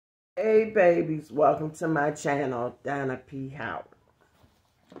Hey babies, welcome to my channel, Donna P Howard.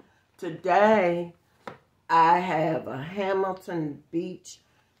 Today, I have a Hamilton Beach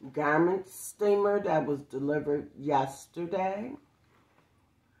garment steamer that was delivered yesterday.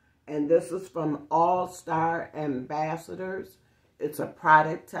 And this is from All Star Ambassadors. It's a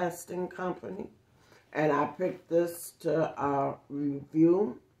product testing company. And I picked this to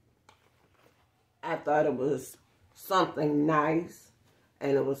review. I thought it was something nice.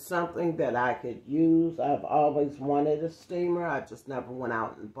 And it was something that I could use. I've always wanted a steamer. I just never went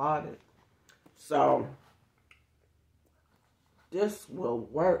out and bought it. So, this will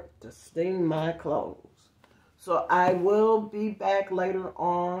work to steam my clothes. So, I will be back later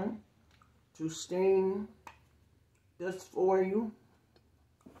on to steam this for you.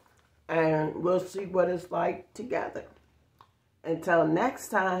 And we'll see what it's like together. Until next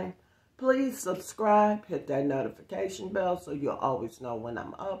time. Please subscribe, hit that notification bell so you'll always know when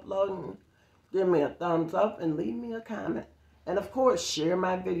I'm uploading. Give me a thumbs up and leave me a comment. And of course, share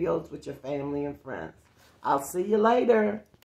my videos with your family and friends. I'll see you later.